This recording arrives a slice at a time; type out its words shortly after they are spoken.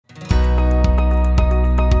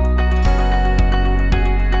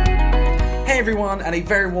everyone, and a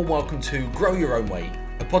very warm welcome to Grow Your Own Way,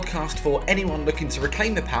 a podcast for anyone looking to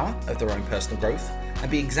reclaim the power of their own personal growth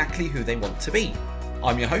and be exactly who they want to be.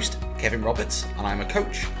 I'm your host, Kevin Roberts, and I'm a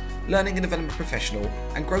coach, learning and development professional,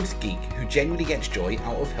 and growth geek who genuinely gets joy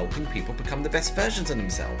out of helping people become the best versions of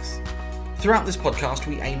themselves. Throughout this podcast,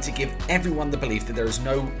 we aim to give everyone the belief that there is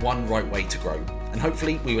no one right way to grow, and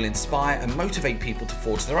hopefully we will inspire and motivate people to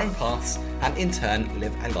forge their own paths and in turn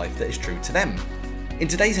live a life that is true to them. In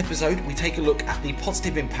today's episode, we take a look at the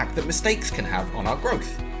positive impact that mistakes can have on our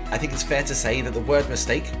growth. I think it's fair to say that the word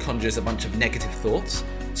mistake conjures a bunch of negative thoughts,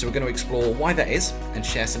 so we're going to explore why that is and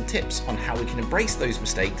share some tips on how we can embrace those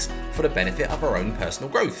mistakes for the benefit of our own personal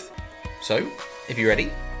growth. So, if you're ready,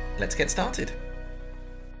 let's get started.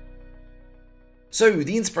 So,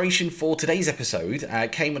 the inspiration for today's episode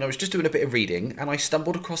came when I was just doing a bit of reading and I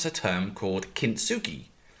stumbled across a term called kintsugi.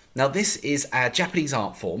 Now, this is a Japanese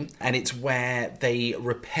art form, and it's where they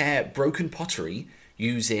repair broken pottery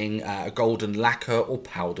using a golden lacquer or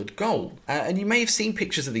powdered gold. And you may have seen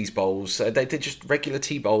pictures of these bowls. They're just regular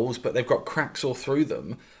tea bowls, but they've got cracks all through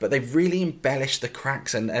them. But they've really embellished the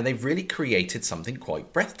cracks, and they've really created something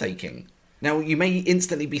quite breathtaking. Now, you may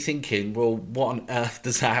instantly be thinking, well, what on earth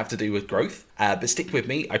does that have to do with growth? But stick with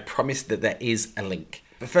me, I promise that there is a link.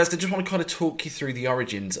 But first, I just want to kind of talk you through the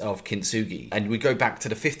origins of kintsugi. And we go back to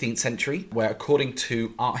the 15th century, where according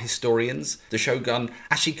to art historians, the shogun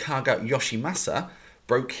Ashikaga Yoshimasa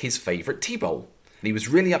broke his favourite tea bowl. And he was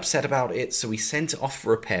really upset about it, so he sent it off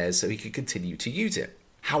for repairs so he could continue to use it.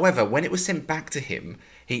 However, when it was sent back to him,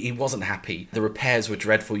 he wasn't happy. The repairs were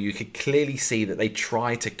dreadful. You could clearly see that they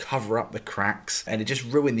tried to cover up the cracks, and it just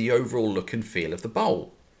ruined the overall look and feel of the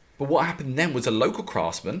bowl. But what happened then was a local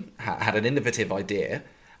craftsman had an innovative idea,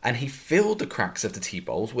 and he filled the cracks of the tea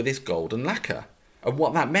bowls with his golden lacquer. And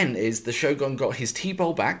what that meant is the shogun got his tea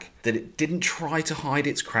bowl back, that it didn't try to hide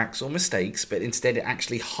its cracks or mistakes, but instead it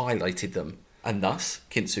actually highlighted them. And thus,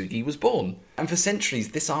 kintsugi was born. And for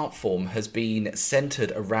centuries, this art form has been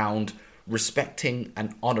centered around respecting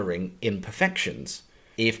and honoring imperfections.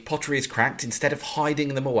 If pottery is cracked, instead of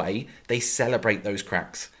hiding them away, they celebrate those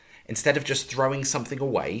cracks. Instead of just throwing something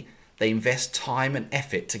away, they invest time and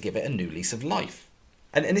effort to give it a new lease of life.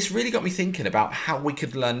 And this really got me thinking about how we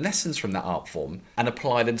could learn lessons from that art form and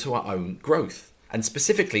apply them to our own growth. And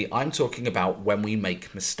specifically, I'm talking about when we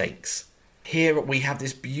make mistakes. Here we have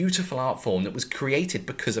this beautiful art form that was created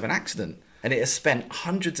because of an accident, and it has spent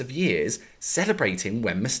hundreds of years celebrating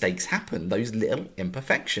when mistakes happen, those little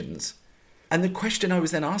imperfections. And the question I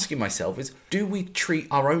was then asking myself is, do we treat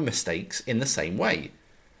our own mistakes in the same way?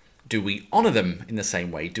 Do we honour them in the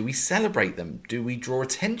same way? Do we celebrate them? Do we draw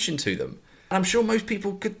attention to them? And I'm sure most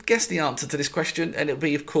people could guess the answer to this question, and it'll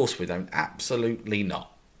be, of course we don't. Absolutely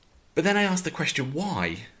not. But then I asked the question,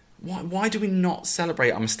 why? Why do we not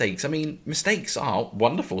celebrate our mistakes? I mean, mistakes are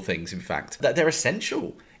wonderful things, in fact. That they're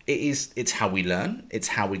essential. It's how we learn. It's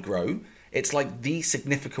how we grow. It's like the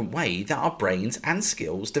significant way that our brains and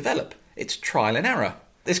skills develop. It's trial and error.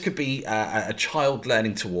 This could be a child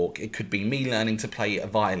learning to walk, it could be me learning to play a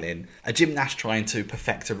violin, a gymnast trying to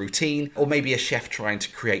perfect a routine, or maybe a chef trying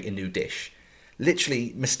to create a new dish.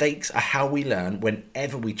 Literally, mistakes are how we learn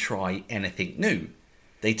whenever we try anything new.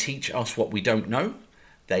 They teach us what we don't know,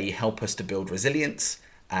 they help us to build resilience,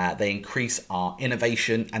 they increase our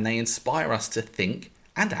innovation, and they inspire us to think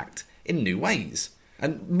and act in new ways.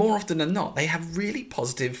 And more often than not, they have really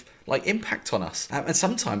positive impact on us. And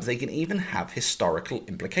sometimes they can even have historical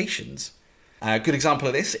implications. A good example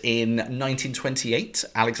of this, in 1928,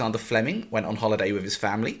 Alexander Fleming went on holiday with his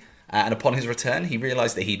family. And upon his return, he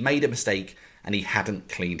realised that he'd made a mistake and he hadn't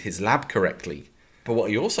cleaned his lab correctly. But what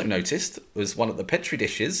he also noticed was one of the Petri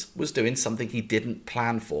dishes was doing something he didn't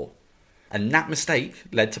plan for. And that mistake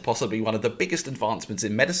led to possibly one of the biggest advancements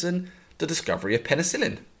in medicine, the discovery of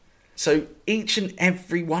penicillin. So each and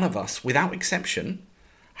every one of us, without exception,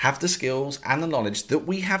 have the skills and the knowledge that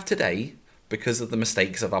we have today because of the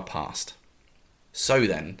mistakes of our past. So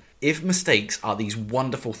then, if mistakes are these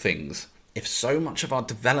wonderful things, if so much of our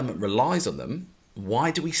development relies on them, why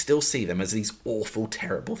do we still see them as these awful,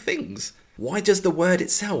 terrible things? Why does the word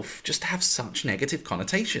itself just have such negative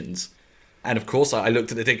connotations? And of course, I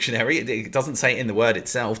looked at the dictionary. It doesn't say it in the word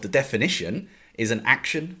itself. The definition is an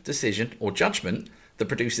action, decision, or judgment that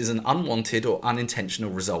produces an unwanted or unintentional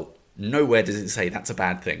result. Nowhere does it say that's a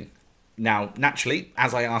bad thing. Now, naturally,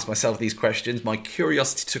 as I asked myself these questions, my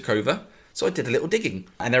curiosity took over, so I did a little digging.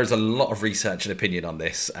 And there is a lot of research and opinion on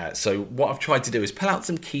this. So what I've tried to do is pull out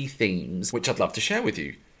some key themes, which I'd love to share with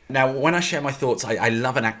you. Now, when I share my thoughts, I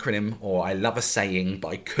love an acronym or I love a saying, but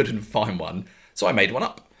I couldn't find one, so I made one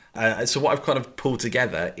up. So what I've kind of pulled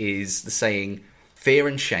together is the saying, Fear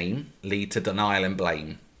and shame lead to denial and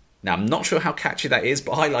blame. Now, I'm not sure how catchy that is,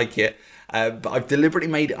 but I like it. But I've deliberately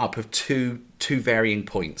made it up of two varying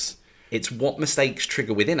points. It's what mistakes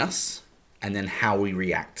trigger within us, and then how we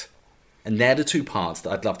react. And they're the two parts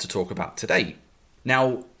that I'd love to talk about today.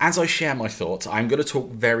 Now, as I share my thoughts, I'm going to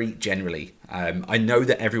talk very generally. I know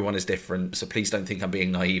that everyone is different, so please don't think I'm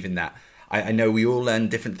being naive in that. I know we all learn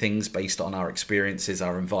different things based on our experiences,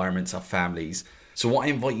 our environments, our families. So what I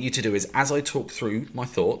invite you to do is, as I talk through my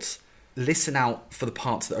thoughts, listen out for the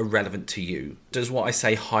parts that are relevant to you. Does what I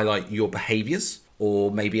say highlight your behaviours?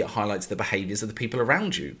 Or maybe it highlights the behaviours of the people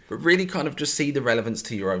around you? But really kind of just see the relevance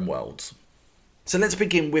to your own world. So let's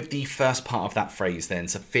begin with the first part of that phrase then,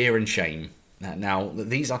 so fear and shame. Now,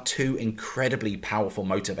 these are two incredibly powerful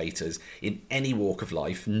motivators in any walk of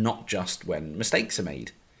life, not just when mistakes are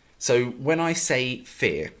made. So when I say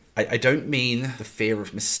fear, I don't mean the fear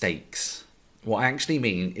of mistakes. What I actually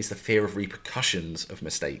mean is the fear of repercussions of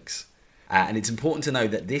mistakes. And it's important to know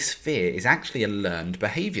that this fear is actually a learned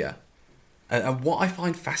behaviour. And what I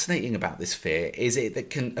find fascinating about this fear is that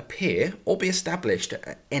it can appear or be established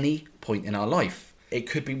at any point in our life. It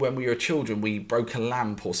could be when we were children, we broke a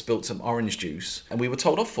lamp or spilt some orange juice and we were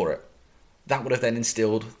told off for it. That would have then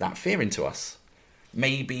instilled that fear into us.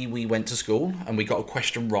 Maybe we went to school and we got a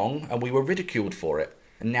question wrong and we were ridiculed for it.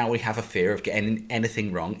 And now we have a fear of getting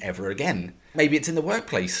anything wrong ever again. Maybe it's in the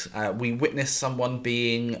workplace. We witnessed someone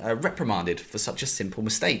being reprimanded for such a simple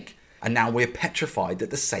mistake. And now we're petrified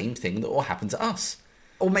that the same thing that will happen to us.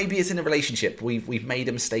 Or maybe it's in a relationship. We've made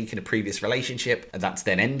a mistake in a previous relationship and that's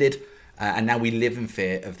then ended. And now we live in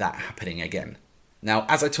fear of that happening again. Now,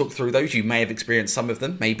 as I talk through those, you may have experienced some of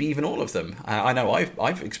them, maybe even all of them. I know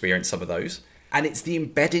I've experienced some of those. And it's the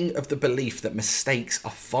embedding of the belief that mistakes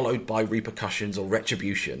are followed by repercussions or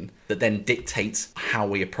retribution that then dictates how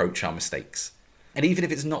we approach our mistakes. And even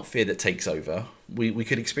if it's not fear that takes over, we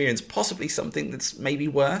could experience possibly something that's maybe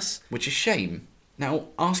worse, which is shame. Now,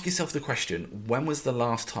 ask yourself the question, when was the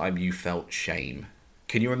last time you felt shame?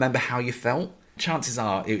 Can you remember how you felt? Chances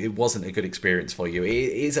are it wasn't a good experience for you. It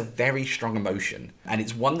is a very strong emotion, and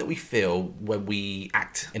it's one that we feel when we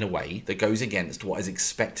act in a way that goes against what is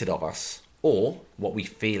expected of us or what we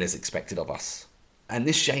feel is expected of us. And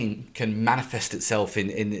this shame can manifest itself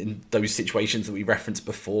in those situations that we referenced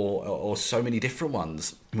before, or so many different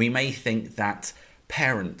ones. We may think that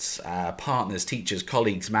parents, partners, teachers,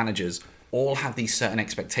 colleagues, managers all have these certain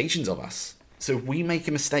expectations of us. So if we make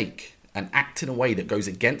a mistake and act in a way that goes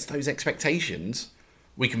against those expectations,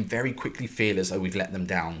 we can very quickly feel as though we've let them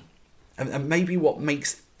down. And maybe what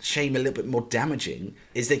makes shame a little bit more damaging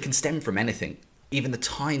is they can stem from anything, even the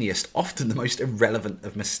tiniest, often the most irrelevant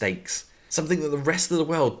of mistakes, something that the rest of the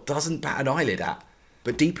world doesn't bat an eyelid at.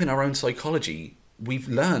 But deep in our own psychology, we've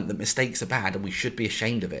learned that mistakes are bad and we should be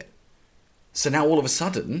ashamed of it. So now all of a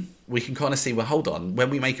sudden, we can kind of see, well, hold on, when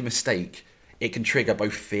we make a mistake, it can trigger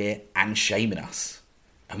both fear and shame in us.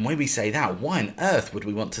 And when we say that, why on earth would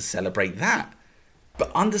we want to celebrate that?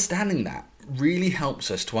 But understanding that really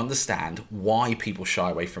helps us to understand why people shy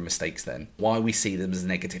away from mistakes then, why we see them as a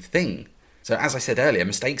negative thing. So as I said earlier,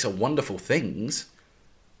 mistakes are wonderful things,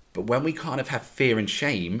 but when we kind of have fear and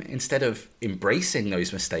shame, instead of embracing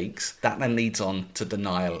those mistakes, that then leads on to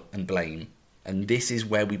denial and blame. And this is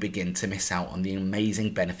where we begin to miss out on the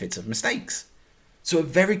amazing benefits of mistakes. So a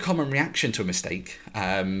very common reaction to a mistake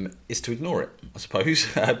is to ignore it, I suppose,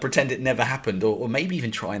 pretend it never happened, or maybe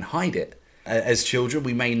even try and hide it. As children,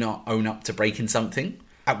 we may not own up to breaking something.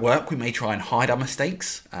 At work, we may try and hide our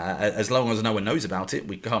mistakes. As long as no one knows about it,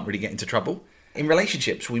 we can't really get into trouble. In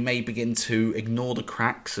relationships, we may begin to ignore the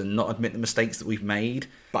cracks and not admit the mistakes that we've made.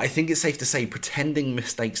 But I think it's safe to say pretending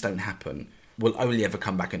mistakes don't happen will only ever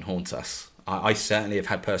come back and haunt us. I certainly have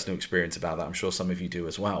had personal experience about that. I'm sure some of you do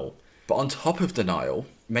as well. But on top of denial,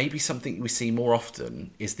 maybe something we see more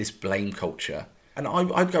often is this blame culture. And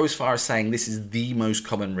I'd go as far as saying this is the most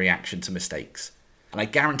common reaction to mistakes. And I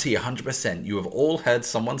guarantee 100% you have all heard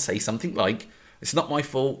someone say something like, "It's not my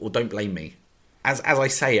fault," or "Don't blame me." As I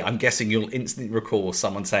say it, I'm guessing you'll instantly recall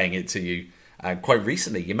someone saying it to you quite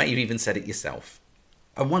recently. You may have even said it yourself.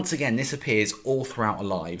 And once again, this appears all throughout our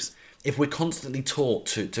lives. If we're constantly taught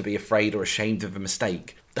to be afraid or ashamed of a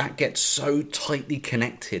mistake, that gets so tightly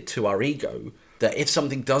connected to our ego that if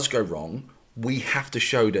something does go wrong, we have to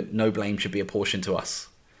show that no blame should be apportioned to us.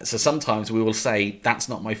 So sometimes we will say, "That's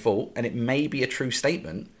not my fault," and it may be a true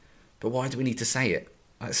statement, but why do we need to say it?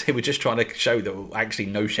 I say we're just trying to show that actually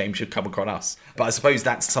no shame should come upon us. But I suppose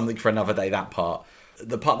that's something for another day, that part.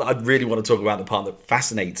 The part that I really want to talk about, the part that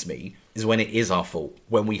fascinates me, is when it is our fault,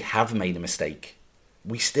 when we have made a mistake.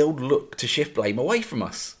 We still look to shift blame away from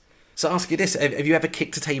us. So I ask you this, have you ever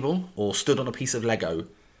kicked a table or stood on a piece of Lego?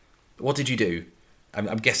 What did you do?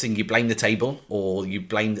 I'm guessing you blamed the table, or you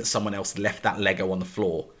blamed that someone else left that Lego on the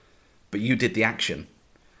floor, but you did the action.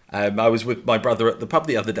 I was with my brother at the pub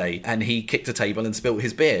the other day, and he kicked a table and spilt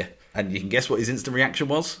his beer. And you can guess what his instant reaction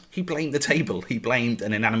was? He blamed the table. He blamed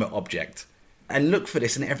an inanimate object. And look for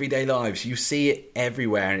this in everyday lives. You see it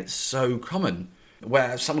everywhere, and it's so common.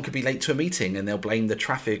 Where someone could be late to a meeting and they'll blame the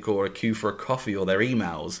traffic or a queue for a coffee or their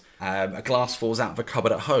emails. A glass falls out of a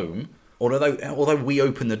cupboard at home. Although we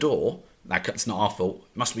open the door, that's not our fault.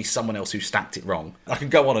 It must be someone else who stacked it wrong. I can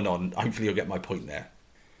go on and on. Hopefully you'll get my point there.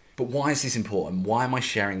 But why is this important? Why am I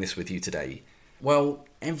sharing this with you today? Well,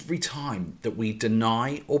 every time that we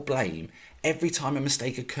deny or blame, every time a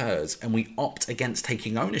mistake occurs and we opt against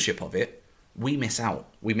taking ownership of it, we miss out.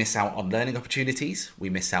 We miss out on learning opportunities.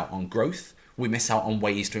 We miss out on growth. We miss out on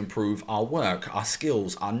ways to improve our work, our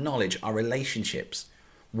skills, our knowledge, our relationships.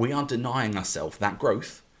 We are denying ourselves that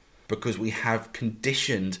growth because we have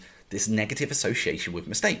conditioned this negative association with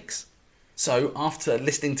mistakes. So after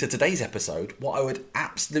listening to today's episode, what I would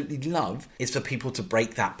absolutely love is for people to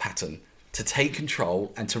break that pattern, to take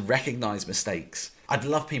control and to recognize mistakes. I'd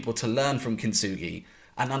love people to learn from Kintsugi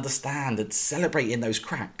and understand that celebrating those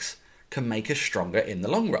cracks can make us stronger in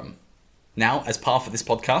the long run. Now, as part of this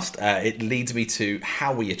podcast, it leads me to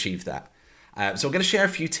how we achieve that. So I'm going to share a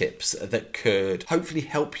few tips that could hopefully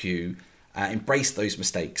help you embrace those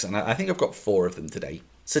mistakes. And I think I've got 4 of them today.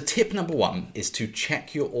 So tip number 1 is to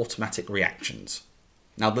check your automatic reactions.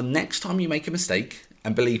 Now, the next time you make a mistake,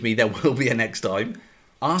 and believe me, there will be a next time,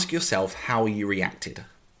 ask yourself how you reacted.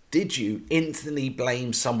 Did you instantly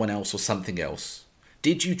blame someone else or something else?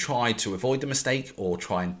 Did you try to avoid the mistake or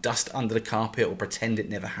try and dust under the carpet or pretend it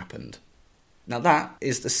never happened? Now that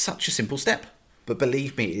is such a simple step, but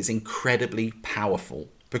believe me, it is incredibly powerful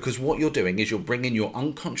because what you're doing is you're bringing your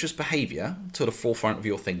unconscious behaviour to the forefront of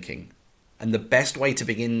your thinking. And the best way to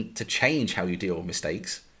begin to change how you deal with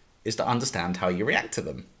mistakes is to understand how you react to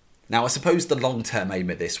them. Now, I suppose the long-term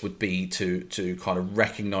aim of this would be to kind of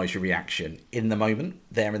recognise your reaction in the moment,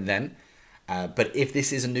 there and then. But if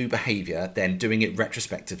this is a new behaviour, then doing it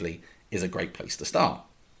retrospectively is a great place to start.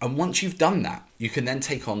 And once you've done that, you can then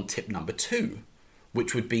take on tip number 2,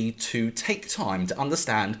 which would be to take time to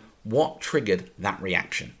understand what triggered that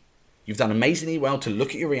reaction. You've done amazingly well to look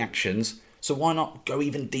at your reactions, so why not go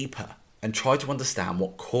even deeper and try to understand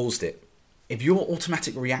what caused it? If your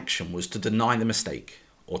automatic reaction was to deny the mistake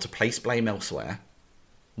or to place blame elsewhere,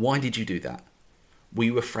 why did you do that? Were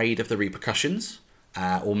you afraid of the repercussions?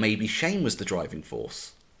 Or maybe shame was the driving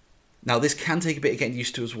force? Now, this can take a bit of getting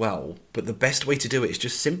used to as well, but the best way to do it is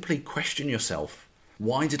just simply question yourself.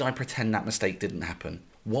 Why did I pretend that mistake didn't happen?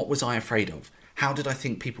 What was I afraid of? How did I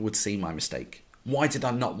think people would see my mistake? Why did I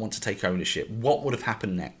not want to take ownership? What would have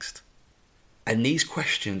happened next? And these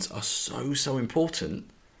questions are so important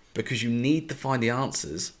because you need to find the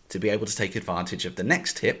answers to be able to take advantage of the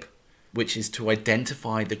next tip, which is to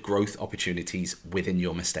identify the growth opportunities within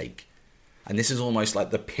your mistake. And this is almost like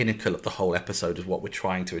the pinnacle of the whole episode of what we're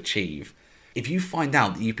trying to achieve. If you find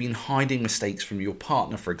out that you've been hiding mistakes from your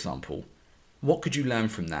partner, for example, what could you learn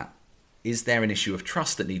from that? Is there an issue of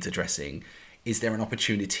trust that needs addressing? Is there an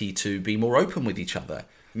opportunity to be more open with each other?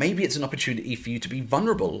 Maybe it's an opportunity for you to be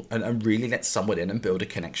vulnerable and really let someone in and build a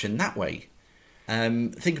connection that way.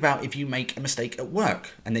 Think about if you make a mistake at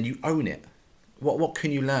work and then you own it. What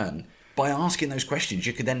can you learn? By asking those questions,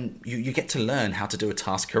 you get to learn how to do a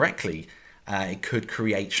task correctly. It could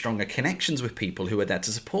create stronger connections with people who are there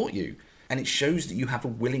to support you. And it shows that you have a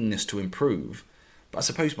willingness to improve. But I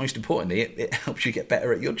suppose most importantly, it helps you get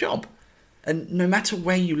better at your job. And no matter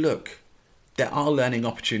where you look, there are learning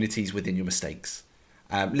opportunities within your mistakes.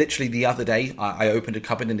 Literally the other day, I opened a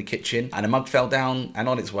cupboard in the kitchen and a mug fell down, and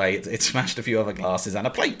on its way, it smashed a few other glasses and a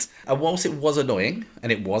plate. And whilst it was annoying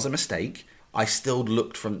and it was a mistake, I still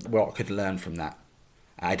looked from what I could learn from that.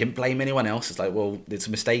 I didn't blame anyone else. It's like, well, it's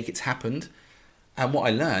a mistake, it's happened. And what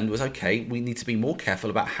I learned was, okay, we need to be more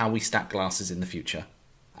careful about how we stack glasses in the future.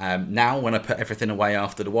 Now, when I put everything away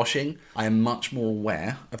after the washing, I am much more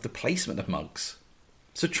aware of the placement of mugs.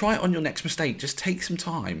 So try it on your next mistake. Just take some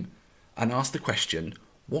time and ask the question,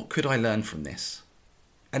 what could I learn from this?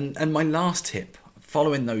 And my last tip,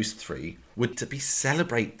 following those 3, would to be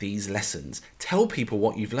celebrate these lessons. Tell people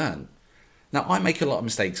what you've learned. Now, I make a lot of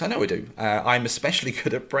mistakes. I know I do. I'm especially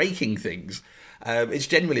good at breaking things. It's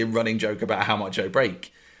generally a running joke about how much I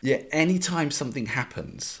break. Yet anytime something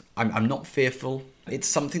happens, I'm not fearful. It's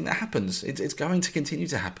something that happens. It's going to continue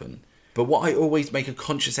to happen. But what I always make a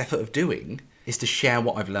conscious effort of doing is to share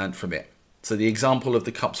what I've learned from it. So the example of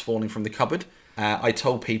the cups falling from the cupboard, I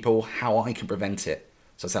told people how I can prevent it.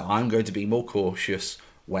 So I said, I'm going to be more cautious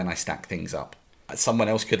when I stack things up. Someone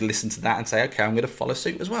else could listen to that and say, okay, I'm going to follow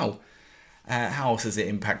suit as well. How else has it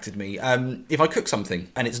impacted me? If I cook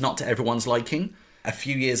something and it's not to everyone's liking, a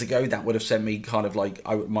few years ago, that would have sent me kind of like,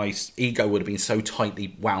 my ego would have been so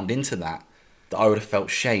tightly wound into that I would have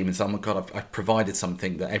felt shame and said, oh my God, I've provided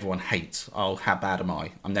something that everyone hates. Oh, how bad am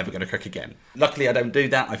I? I'm never going to cook again. Luckily, I don't do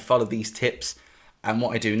that. I follow these tips. And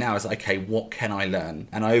what I do now is, okay, what can I learn?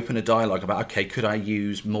 And I open a dialogue about, okay, could I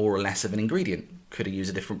use more or less of an ingredient? Could I use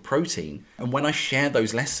a different protein? And when I share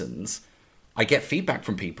those lessons, I get feedback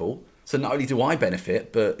from people. So not only do I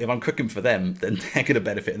benefit, but if I'm cooking for them, then they're going to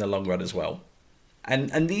benefit in the long run as well.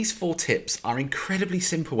 And these 4 tips are incredibly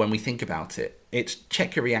simple when we think about it. It's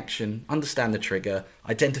check your reaction, understand the trigger,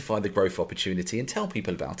 identify the growth opportunity, and tell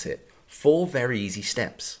people about it. 4 very easy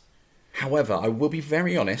steps. However, I will be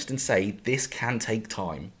very honest and say this can take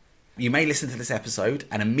time. You may listen to this episode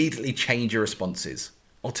and immediately change your responses.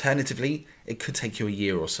 Alternatively, it could take you a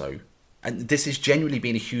year or so. And this has genuinely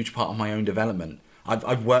been a huge part of my own development.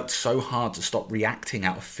 I've worked so hard to stop reacting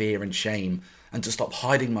out of fear and shame and to stop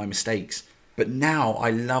hiding my mistakes. But now I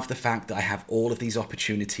love the fact that I have all of these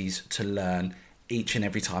opportunities to learn each and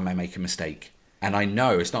every time I make a mistake. And I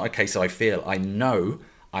know, it's not a case that I know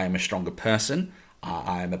I am a stronger person,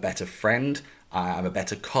 I am a better friend, I am a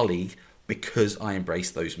better colleague because I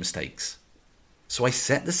embrace those mistakes. So I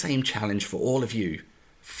set the same challenge for all of you.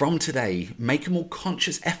 From today, make a more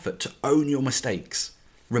conscious effort to own your mistakes.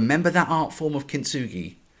 Remember that art form of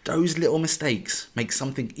kintsugi. Those little mistakes make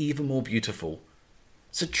something even more beautiful.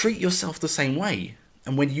 So treat yourself the same way.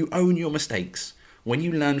 And when you own your mistakes, when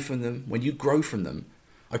you learn from them, when you grow from them,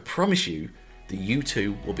 I promise you that you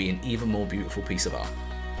too will be an even more beautiful piece of art.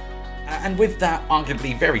 And with that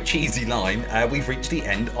arguably very cheesy line, we've reached the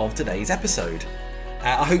end of today's episode.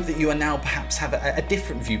 I hope that you are now perhaps have a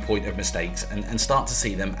different viewpoint of mistakes and start to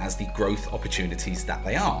see them as the growth opportunities that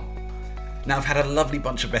they are. Now, I've had a lovely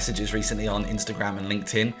bunch of messages recently on Instagram and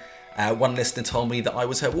LinkedIn. One listener told me that I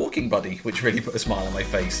was her walking buddy, which really put a smile on my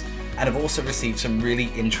face. And I've also received some really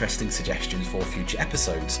interesting suggestions for future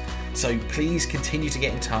episodes. So please continue to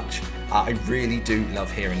get in touch. I really do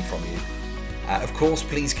love hearing from you. Of course,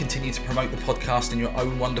 please continue to promote the podcast in your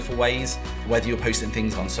own wonderful ways, whether you're posting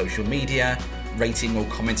things on social media, rating or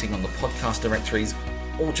commenting on the podcast directories,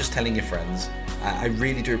 or just telling your friends. I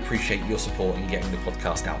really do appreciate your support in getting the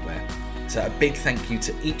podcast out there. So a big thank you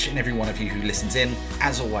to each and every one of you who listens in.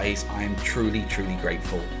 As always, I am truly, truly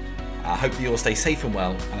grateful. I hope that you all stay safe and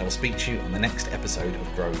well, and I will speak to you on the next episode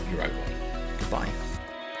of Grow Your Own Way. Goodbye.